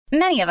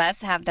Many of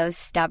us have those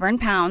stubborn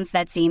pounds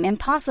that seem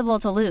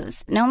impossible to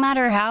lose, no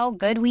matter how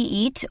good we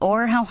eat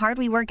or how hard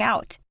we work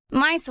out.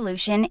 My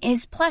solution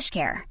is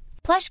PlushCare.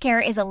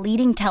 PlushCare is a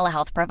leading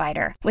telehealth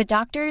provider with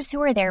doctors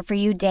who are there for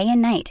you day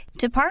and night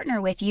to partner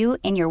with you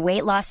in your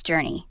weight loss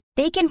journey.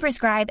 They can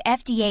prescribe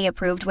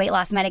FDA-approved weight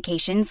loss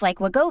medications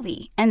like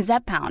Wegovy and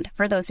Zepbound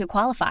for those who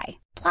qualify.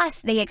 Plus,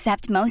 they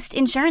accept most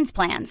insurance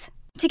plans.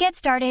 To get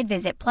started,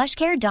 visit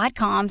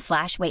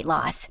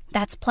plushcare.com/weightloss.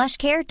 That's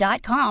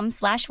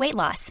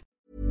plushcare.com/weightloss.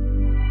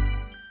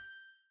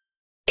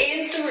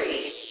 In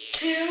 3,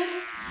 2,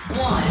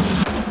 1.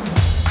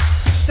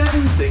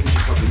 7 things you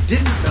probably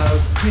didn't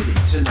know you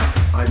need to know.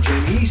 I'm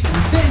Jamie East, and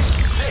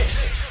this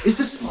is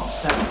the Smart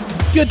 7.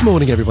 Good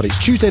morning, everybody. It's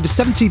Tuesday the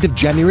 17th of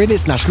January and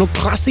it's National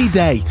Classy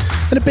Day.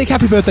 And a big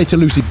happy birthday to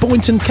Lucy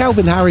Boynton,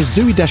 Calvin Harris,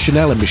 Zooey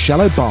Deschanel and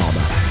Michelle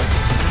Obama.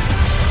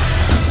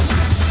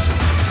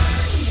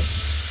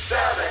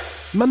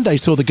 Monday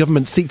saw the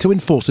government seek to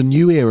enforce a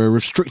new era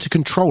of stricter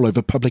control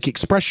over public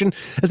expression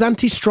as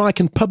anti-strike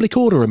and public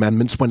order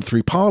amendments went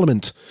through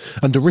Parliament.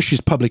 Under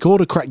Rishi's public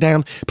order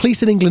crackdown,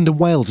 police in England and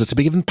Wales are to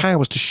be given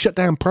powers to shut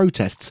down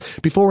protests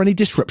before any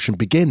disruption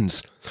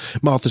begins.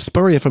 Martha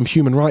Spurrier from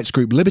human rights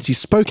group Liberty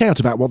spoke out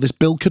about what this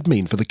bill could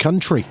mean for the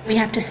country. We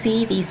have to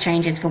see these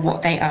changes for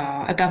what they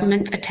are, a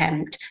government's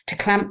attempt to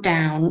clamp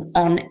down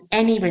on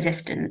any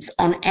resistance,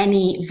 on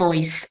any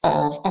voice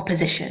of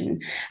opposition,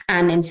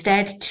 and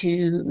instead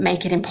to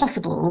make it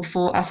impossible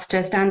for us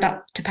to stand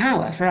up to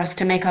power, for us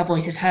to make our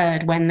voices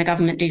heard when the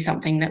government do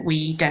something that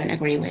we don't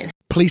agree with.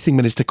 Policing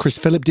Minister Chris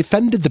Philip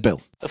defended the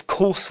bill. Of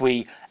course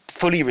we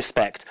fully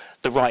respect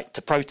the right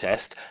to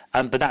protest,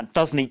 but that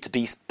does need to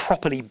be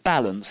properly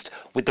balanced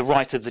with the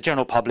right of the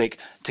general public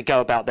to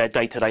go about their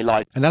day-to-day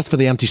life. And as for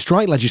the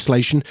anti-strike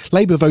legislation,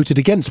 Labour voted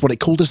against what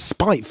it called a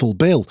spiteful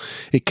bill.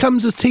 It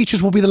comes as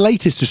teachers will be the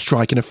latest to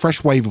strike in a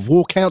fresh wave of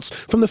walkouts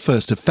from the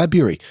 1st of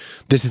February.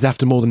 This is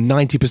after more than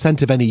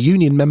 90% of any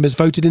union members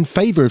voted in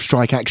favour of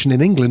strike action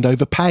in England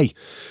over pay.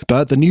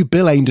 But the new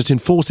bill aimed at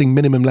enforcing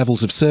minimum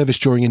levels of service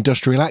during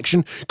industrial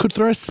action could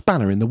throw a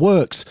spanner in the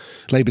works.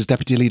 Labour's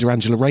Deputy Leader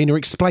Angela Rayner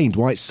explained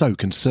why it's so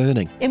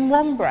concerning. In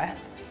one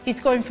breath, he's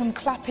going from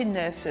clapping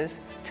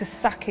nurses to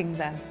sacking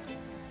them.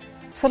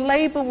 So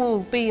Labour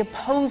will be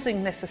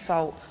opposing this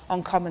assault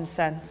on common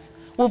sense.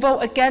 We'll vote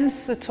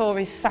against the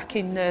Tories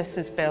sacking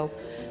nurses bill,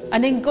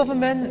 and in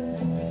government,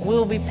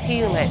 we'll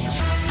repeal it.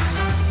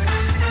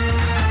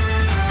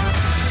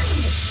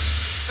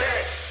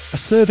 A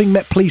serving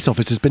Met police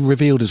officer has been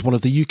revealed as one of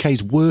the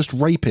UK's worst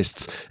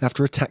rapists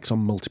after attacks on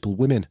multiple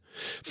women.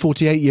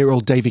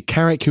 48-year-old David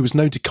Carrick, who was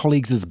known to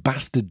colleagues as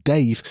Bastard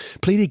Dave,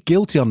 pleaded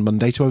guilty on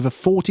Monday to over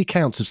 40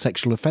 counts of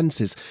sexual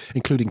offences,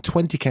 including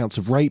 20 counts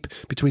of rape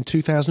between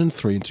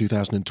 2003 and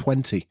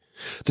 2020.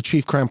 The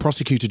Chief Crown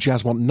Prosecutor,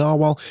 Jaswant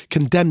Narwal,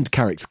 condemned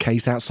Carrick's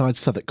case outside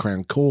Southwark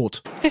Crown Court.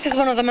 This is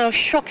one of the most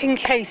shocking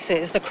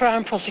cases the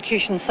Crown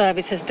Prosecution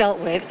Service has dealt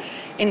with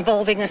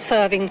involving a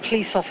serving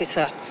police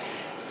officer.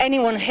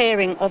 Anyone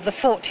hearing of the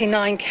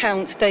 49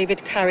 counts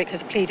David Carrick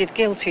has pleaded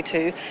guilty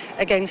to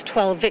against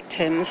 12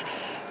 victims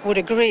would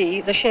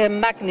agree the sheer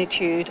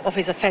magnitude of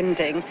his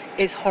offending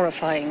is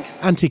horrifying.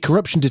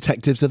 Anti-corruption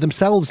detectives are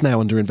themselves now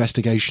under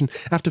investigation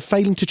after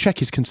failing to check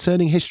his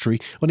concerning history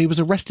when he was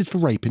arrested for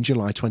rape in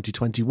July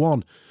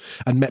 2021.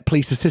 And Met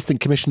Police Assistant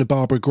Commissioner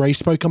Barbara Gray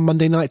spoke on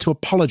Monday night to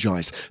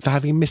apologise for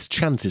having missed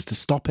chances to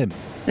stop him.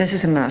 This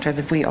is a matter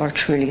that we are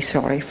truly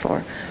sorry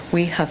for.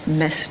 We have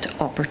missed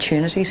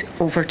opportunities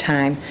over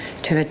time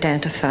to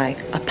identify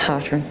a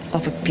pattern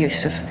of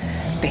abusive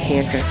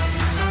behaviour.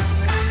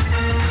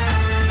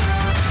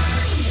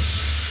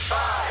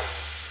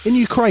 In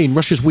Ukraine,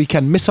 Russia's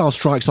weekend missile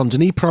strikes on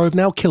Dnipro have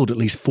now killed at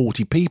least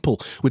 40 people,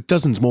 with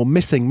dozens more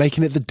missing,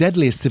 making it the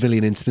deadliest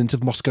civilian incident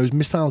of Moscow's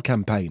missile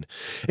campaign.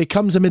 It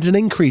comes amid an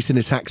increase in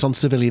attacks on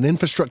civilian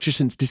infrastructure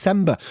since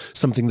December,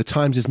 something the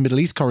Times' Middle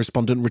East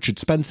correspondent Richard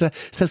Spencer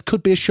says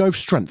could be a show of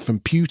strength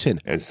from Putin.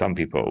 As some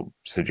people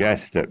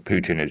suggest that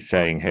Putin is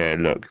saying here,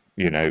 look,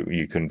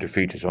 you can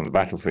defeat us on the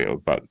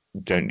battlefield, but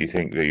don't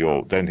think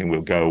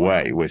we'll go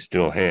away. We're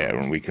still here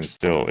and we can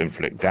still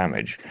inflict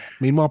damage.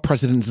 Meanwhile,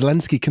 President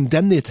Zelensky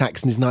condemned the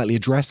attacks in his nightly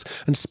address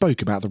and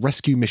spoke about the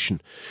rescue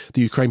mission. The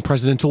Ukraine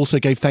president also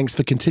gave thanks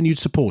for continued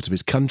support of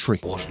his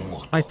country.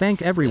 I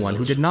thank everyone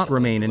who did not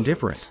remain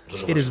indifferent.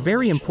 It is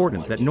very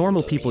important that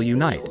normal people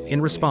unite in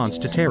response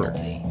to terror.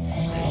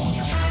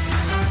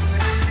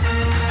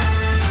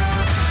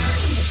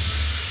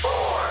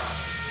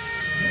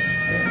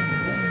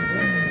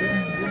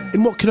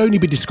 In what could only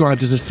be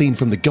described as a scene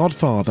from The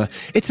Godfather,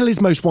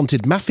 Italy's most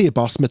wanted mafia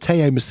boss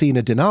Matteo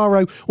Messina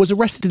Denaro was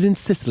arrested in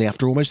Sicily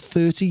after almost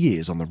 30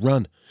 years on the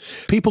run.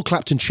 People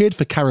clapped and cheered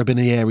for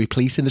Carabinieri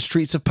police in the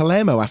streets of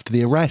Palermo after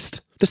the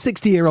arrest. The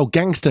 60-year-old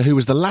gangster, who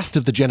was the last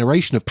of the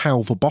generation of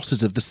powerful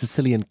bosses of the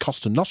Sicilian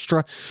Costa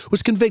Nostra,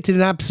 was convicted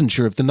in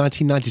absentia of the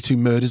 1992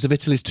 murders of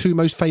Italy's two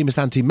most famous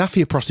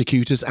anti-mafia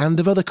prosecutors and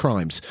of other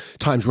crimes.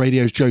 Times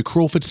Radio's Joe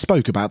Crawford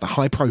spoke about the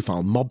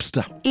high-profile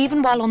mobster.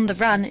 Even while on the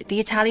run, the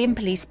Italian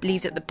police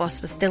believed that the boss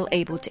was still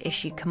able to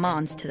issue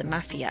commands to the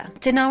mafia.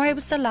 Denaro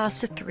was the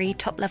last of 3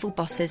 top-level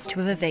bosses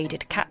to have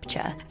evaded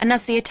capture, and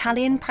as the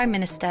Italian Prime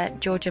Minister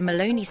Giorgia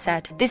Meloni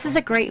said, this is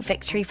a great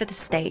victory for the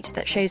state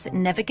that shows it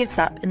never gives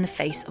up in the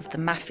face of the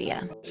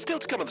mafia. Still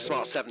to come on the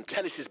Smart 7,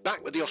 tennis is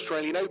back with the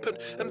Australian Open,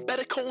 and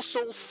Better Call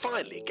Saul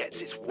finally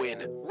gets its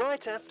win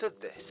right after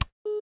this.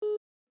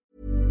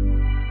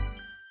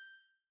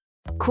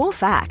 Cool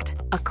fact,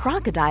 a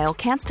crocodile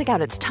can't stick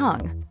out its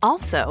tongue.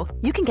 Also,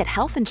 you can get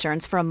health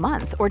insurance for a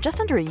month or just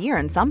under a year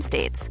in some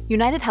states.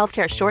 United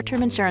Healthcare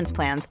short-term insurance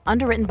plans,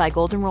 underwritten by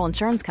Golden Rule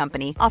Insurance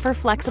Company, offer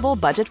flexible,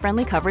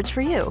 budget-friendly coverage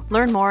for you.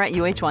 Learn more at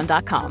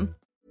uh1.com.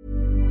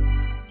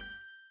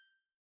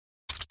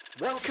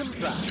 Welcome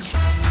back.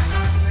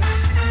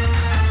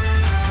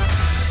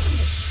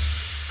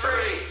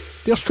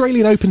 The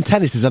Australian Open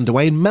tennis is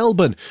underway in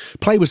Melbourne.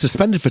 Play was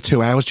suspended for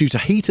 2 hours due to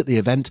heat at the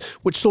event,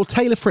 which saw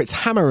Taylor Fritz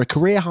hammer a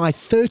career-high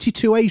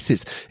 32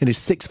 aces in his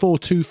 6-4,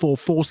 2-4,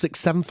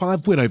 4-6,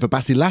 7-5 win over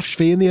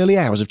Basilashvili in the early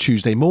hours of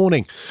Tuesday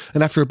morning.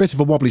 And after a bit of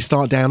a wobbly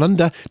start down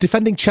under,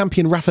 defending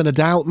champion Rafa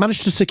Nadal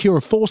managed to secure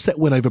a 4-set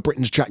win over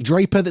Britain's Jack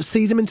Draper that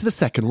sees him into the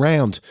second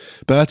round.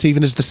 But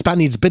even as the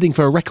Spaniard's bidding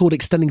for a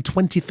record-extending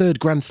 23rd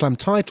Grand Slam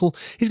title,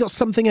 he's got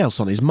something else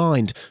on his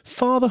mind: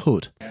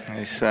 fatherhood.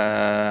 It's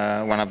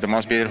one of the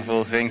most beautiful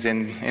things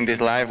in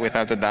this life,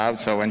 without a doubt.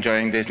 So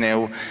enjoying this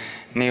new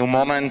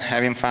moment,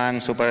 having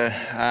fun, super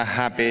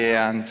happy,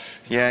 and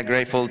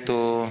grateful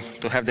to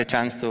have the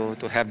chance to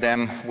have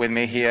them with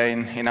me here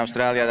in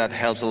Australia. That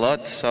helps a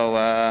lot. So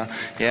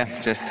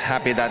just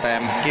happy that I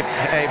am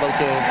able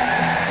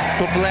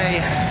to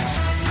play.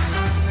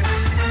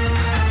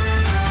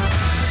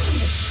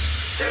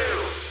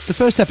 The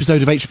first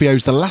episode of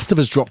HBO's The Last of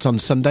Us dropped on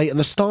Sunday, and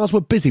the stars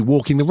were busy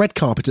walking the red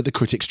carpet at the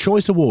Critics'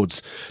 Choice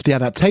Awards. The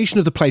adaptation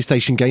of the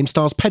PlayStation game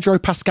stars Pedro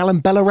Pascal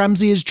and Bella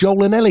Ramsey as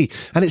Joel and Ellie,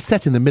 and it's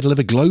set in the middle of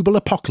a global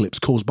apocalypse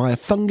caused by a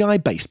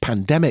fungi-based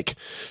pandemic.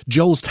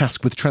 Joel's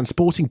tasked with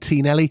transporting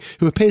teen Ellie,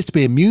 who appears to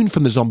be immune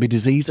from the zombie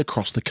disease,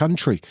 across the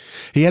country.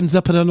 He ends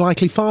up an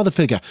unlikely father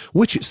figure,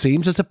 which it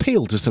seems has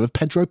appealed to some of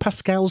Pedro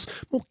Pascal's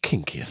more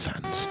kinkier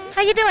fans.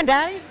 How you doing,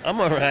 Daddy? I'm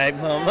alright,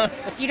 Mama.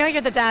 You know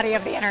you're the daddy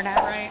of the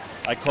internet, right?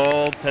 I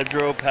call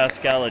Pedro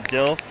Pascal a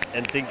DILF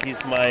and think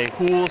he's my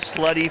cool,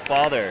 slutty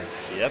father.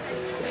 Yep,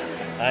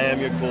 I am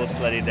your cool,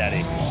 slutty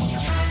daddy.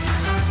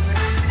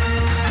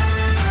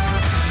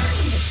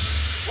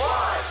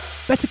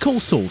 Better Call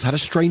Saul's had a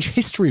strange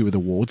history with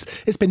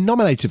awards. It's been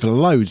nominated for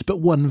loads,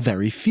 but won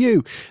very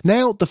few.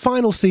 Now, the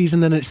final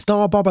season and its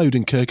star Bob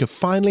Odenkirk have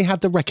finally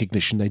had the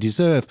recognition they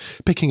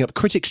deserve, picking up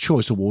Critics'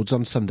 Choice Awards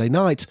on Sunday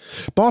night.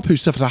 Bob, who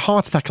suffered a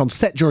heart attack on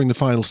set during the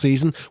final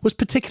season, was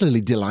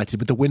particularly delighted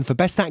with the win for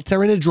Best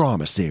Actor in a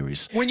Drama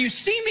Series. When you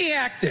see me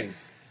acting,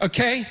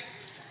 okay,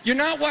 you're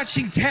not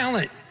watching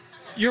talent.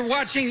 You're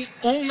watching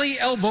only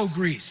elbow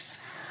grease.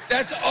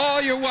 That's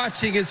all you're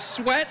watching is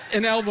sweat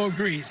and elbow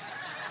grease.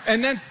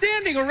 And then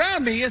standing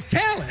around me is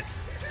talent.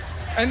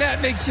 And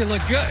that makes you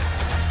look good.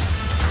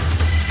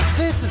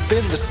 This has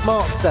been the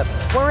Smart 7.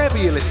 Wherever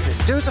you're listening,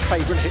 do us a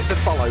favour and hit the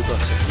follow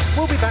button.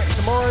 We'll be back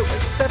tomorrow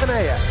at 7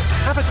 a.m.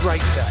 Have a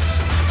great day.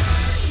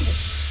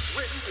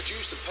 Written,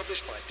 produced and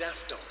published by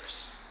Daft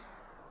Doris.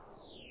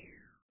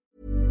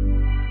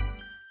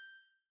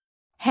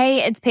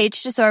 Hey, it's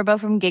Paige DeSorbo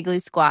from Giggly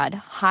Squad.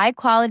 High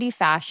quality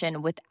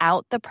fashion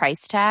without the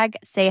price tag.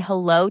 Say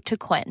hello to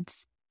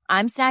Quince.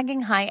 I'm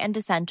snagging high-end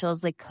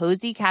essentials like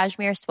cozy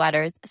cashmere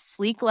sweaters,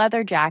 sleek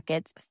leather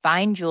jackets,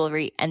 fine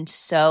jewelry, and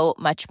so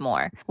much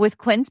more. With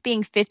Quince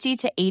being 50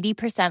 to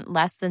 80%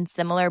 less than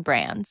similar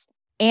brands.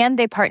 And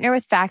they partner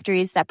with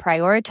factories that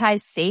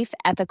prioritize safe,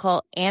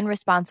 ethical, and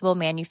responsible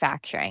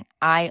manufacturing.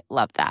 I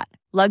love that.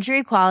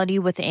 Luxury quality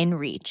within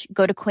reach.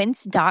 Go to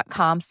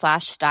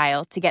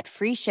quince.com/style to get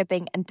free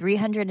shipping and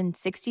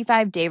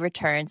 365-day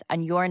returns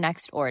on your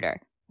next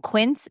order.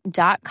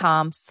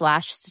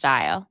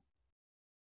 Quince.com/style.